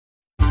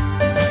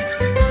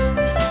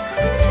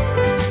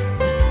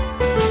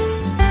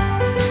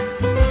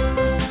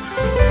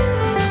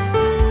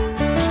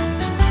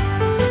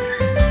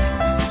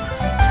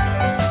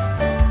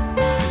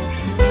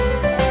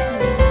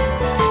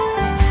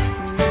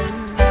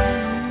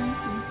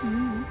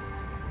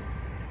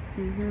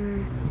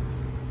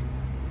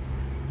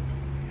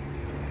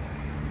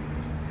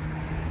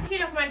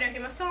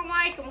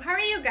Assalamualaikum. How are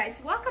you guys?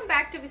 Welcome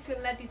back to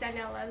Bismillah Design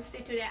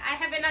LLC. Today I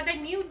have another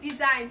new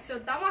design. So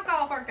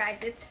dhamaka offer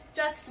guys, it's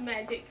just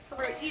magic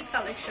for Eid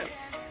collection.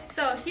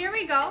 So here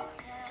we go.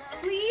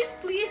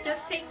 Please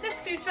just take the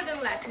screenshot and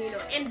let me know.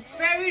 And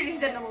very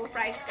reasonable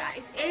price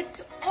guys.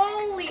 It's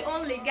only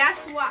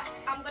guess what?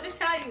 I'm gonna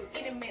tell you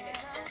in a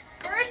minute.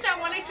 First I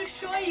wanted to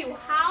show you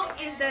how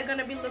is that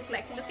gonna be look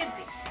like. Look at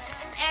this.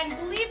 And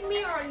believe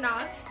me or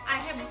not, I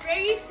have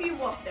very few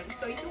of them.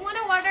 So if you want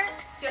to order,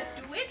 just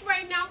do it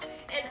right now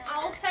and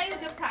I'll tell you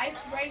the price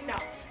right now.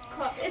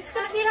 It's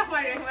gonna be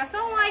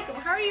Assalamualaikum.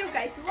 How are you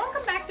guys?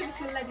 Welcome back to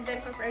Bismillah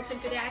Design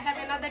Corporation. Today I have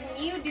another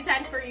new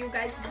design for you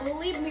guys.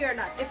 Believe me or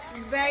not, it's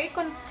very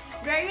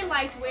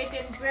lightweight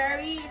and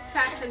very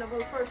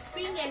fashionable for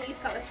spring and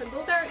Eid collection.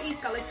 Those are Eid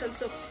collections,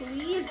 so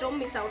please don't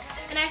miss out.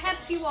 And I have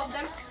few of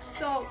them.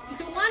 So if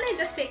you want to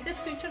just take the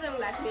screenshot and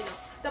let me know.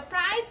 The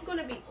price is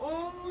gonna be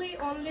only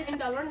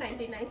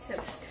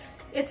 $9.99.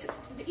 It's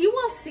you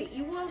will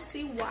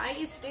see why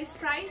it's this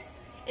price,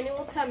 and it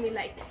will tell me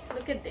like,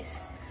 look at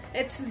this.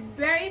 It's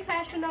very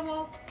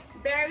fashionable,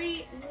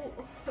 very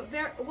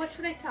what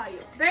should I tell you?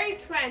 Very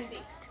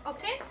trendy,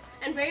 okay,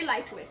 and very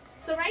lightweight.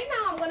 So right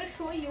now I'm gonna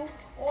show you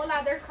all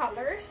other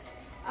colors,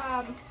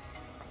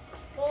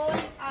 all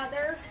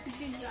other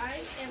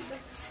design, and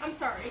I'm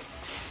sorry.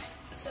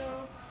 So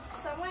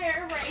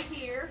somewhere right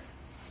here.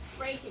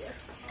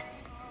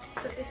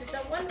 So this is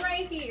the one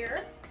right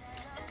here.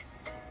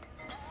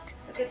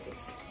 Look at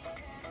this.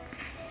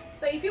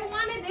 So if you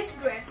wanted this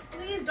dress,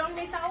 please don't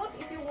miss out.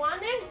 If you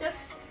want it, just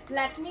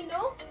let me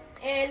know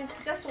and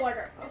just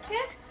order,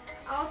 okay?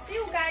 I'll see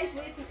you guys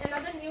with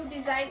another new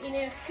design in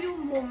a few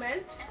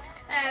moments.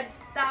 And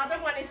the other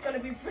one is going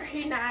to be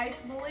very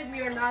nice, believe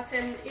me or not,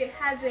 and it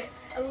has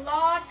a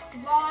lot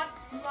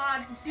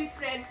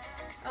different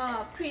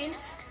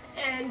prints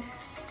and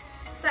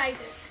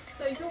sizes.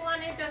 So if you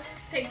want it, just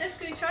take the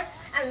screenshot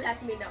and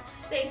let me know.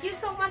 Thank you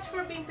so much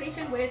for being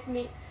patient with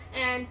me,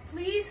 and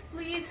please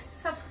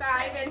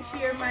subscribe and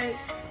share my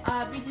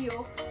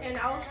video, and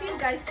I'll see you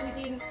guys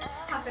within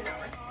half an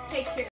hour. Take care.